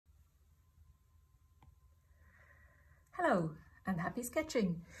Hello and happy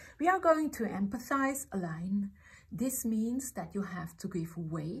sketching. We are going to empathize a line. This means that you have to give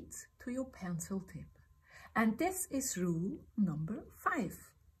weight to your pencil tip. And this is rule number 5.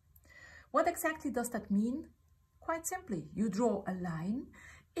 What exactly does that mean? Quite simply, you draw a line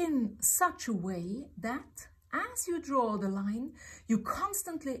in such a way that as you draw the line, you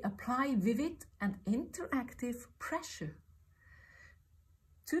constantly apply vivid and interactive pressure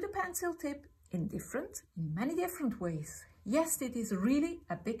to the pencil tip in many different ways. Yes, it is really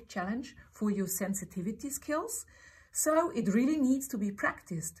a big challenge for your sensitivity skills, so it really needs to be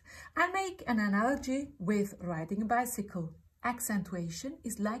practiced. I make an analogy with riding a bicycle. Accentuation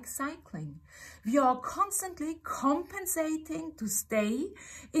is like cycling. We are constantly compensating to stay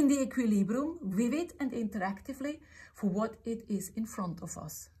in the equilibrium, vivid and interactively, for what it is in front of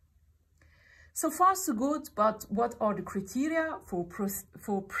us. So far so good, but what are the criteria for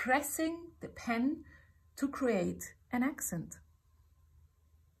pressing the pen to create an accent?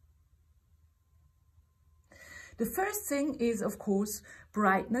 The first thing is, of course,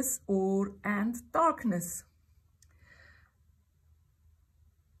 brightness and darkness.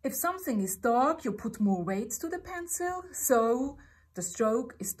 If something is dark, you put more weight to the pencil, so the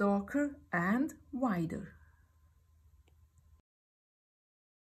stroke is darker and wider.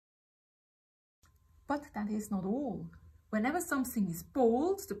 But that is not all. Whenever something is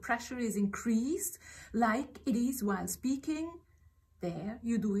bold, the pressure is increased, like it is while speaking. There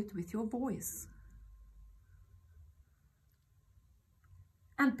you do it with your voice.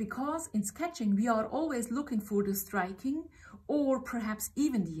 And because in sketching we are always looking for the striking, or perhaps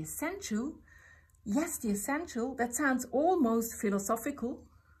even the essential, yes, the essential, that sounds almost philosophical.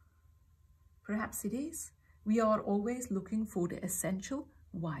 Perhaps it is. We are always looking for the essential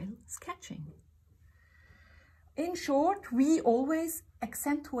while sketching. In short, we always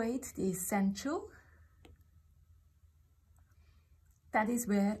accentuate the essential. That is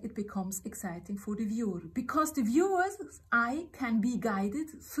where it becomes exciting for the viewer, because the viewer's eye can be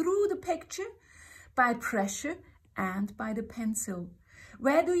guided through the picture by pressure and by the pencil.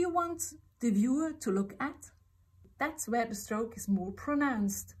 Where do you want the viewer to look at? That's where the stroke is more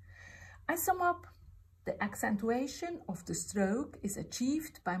pronounced. I sum up. The accentuation of the stroke is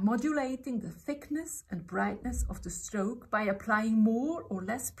achieved by modulating the thickness and brightness of the stroke by applying more or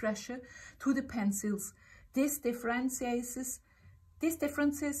less pressure to the pencils. These differences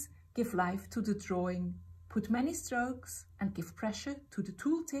give life to the drawing. Put many strokes and give pressure to the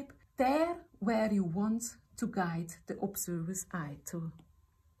tooltip there where you want to guide the observer's eye to.